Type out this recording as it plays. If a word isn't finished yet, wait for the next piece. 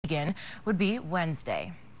begin would be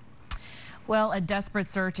Wednesday. Well, a desperate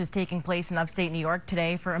search is taking place in upstate New York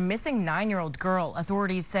today for a missing 9-year-old girl.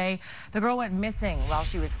 Authorities say the girl went missing while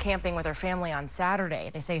she was camping with her family on Saturday.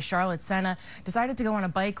 They say Charlotte Senna decided to go on a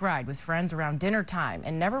bike ride with friends around dinner time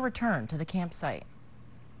and never returned to the campsite.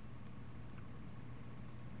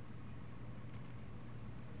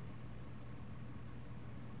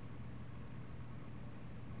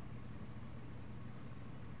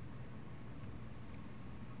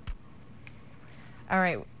 All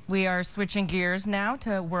right, we are switching gears now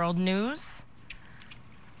to world news.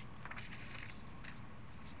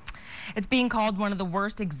 It's being called one of the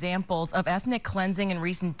worst examples of ethnic cleansing in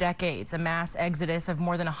recent decades. A mass exodus of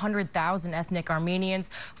more than 100,000 ethnic Armenians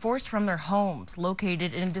forced from their homes,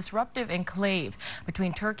 located in a disruptive enclave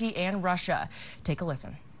between Turkey and Russia. Take a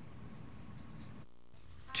listen.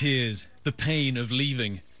 Tears, the pain of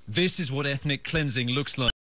leaving. This is what ethnic cleansing looks like.